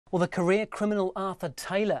Well, the career criminal Arthur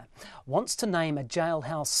Taylor wants to name a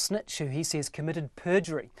jailhouse snitch who he says committed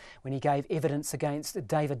perjury when he gave evidence against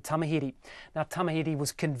David Tamihere. Now, Tamihere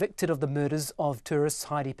was convicted of the murders of tourists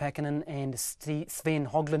Heidi Pakkanen and Sven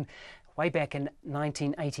Hoagland way back in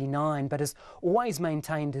 1989, but has always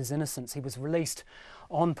maintained his innocence. He was released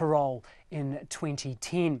on parole in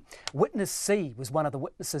 2010. Witness C was one of the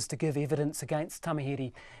witnesses to give evidence against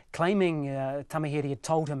Tamihere, claiming Tamihere had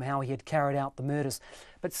told him how he had carried out the murders.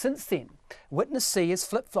 But since then, Witness C has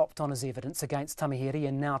flip-flopped on his evidence against Tamihere,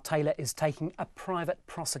 and now Taylor is taking a private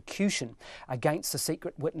prosecution against the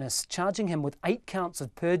secret witness, charging him with 8 counts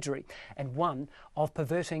of perjury and 1 of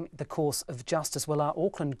perverting the course of justice. Well, our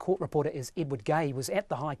Auckland court reporter is Edward Gay. He was at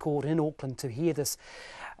the High Court in Auckland to hear this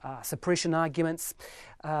suppression arguments.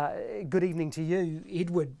 Good evening to you,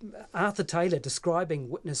 Edward. Arthur Taylor describing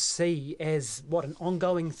Witness C as, what, an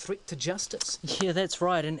ongoing threat to justice? Yeah, that's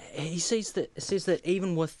right, and he says that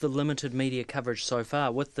even with the limited media coverage so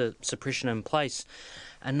far, with the suppression in place,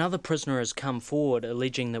 another prisoner has come forward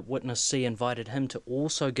alleging that Witness C invited him to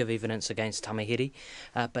also give evidence against Tamihere,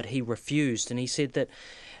 but he refused, and he said that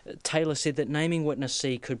Taylor said that naming Witness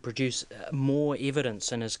C could produce more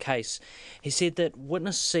evidence in his case. He said that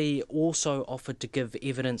Witness C also offered to give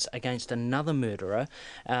evidence against another murderer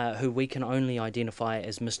who we can only identify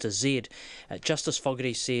as Mr. Z. Justice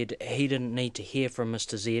Fogarty said he didn't need to hear from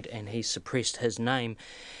Mr. Z and he suppressed his name.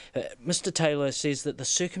 Mr. Taylor says that the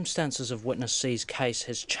circumstances of Witness C's case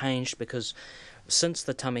has changed because since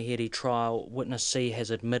the Tamihere trial, Witness C has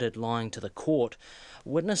admitted lying to the court.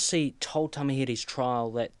 Witness C told Tamihere's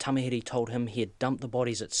trial that Tamihere told him he had dumped the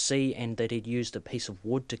bodies at sea and that he'd used a piece of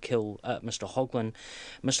wood to kill Mr. Hoagland.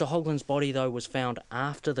 Mr. Hoagland's body, though, was found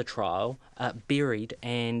after the trial, buried,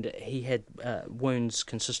 and he had wounds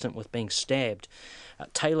consistent with being stabbed.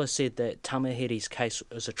 Taylor said that Tamihere's case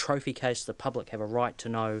is a trophy case. The public have a right to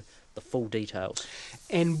know the full details.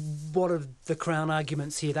 And what are the Crown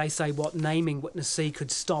arguments here? They say, what, naming Witness C could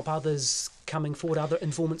stop others coming forward, other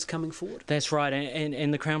informants coming forward? That's right,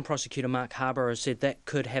 and the Crown Prosecutor Mark Harbour has said that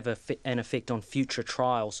could have an effect on future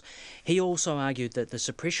trials. He also argued that the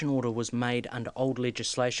suppression order was made under old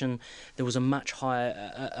legislation. There was a much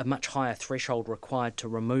higher threshold required to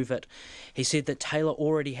remove it. He said that Taylor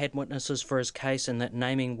already had witnesses for his case and that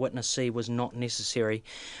naming Witness C was not necessary.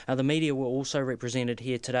 The media were also represented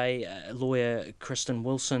here today. Lawyer Kristen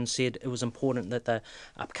Wilson said it was important that the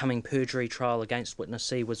upcoming perjury trial against Witness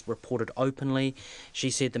C was reported openly.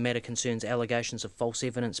 She said the matter concerns allegations of false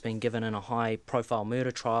evidence being given in a high-profile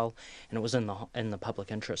murder trial, and it was in the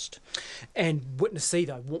public interest. And Witness C,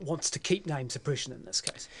 though, wants to keep name suppression in this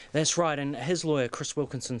case. That's right, and his lawyer, Chris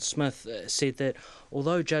Wilkinson-Smith, said that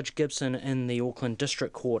although Judge Gibson in the Auckland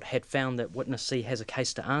District Court had found that Witness C has a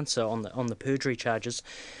case to answer on the perjury charges,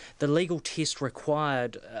 the legal test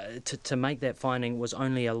required to make that finding was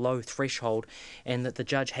only a low threshold, and that the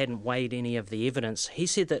judge hadn't weighed any of the evidence. He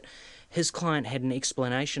said that his client had an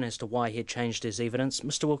explanation as to why he had changed his evidence.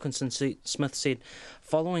 Mr. Wilkinson-Smith said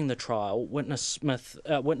following the trial, Witness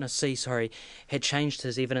C had changed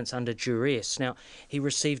his evidence under duress. Now, he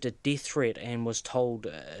received a death threat and was told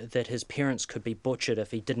that his parents could be butchered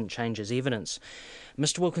if he didn't change his evidence.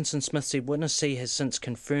 Mr. Wilkinson-Smith said Witness C has since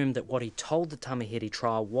confirmed that what he told the Tamihere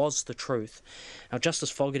trial was the truth. Now,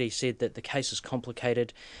 Justice Fogarty said that the case is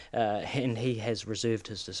complicated and he has reserved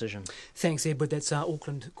his decision. Thanks, Edward. That's our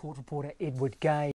Auckland court reporter, Edward Gay.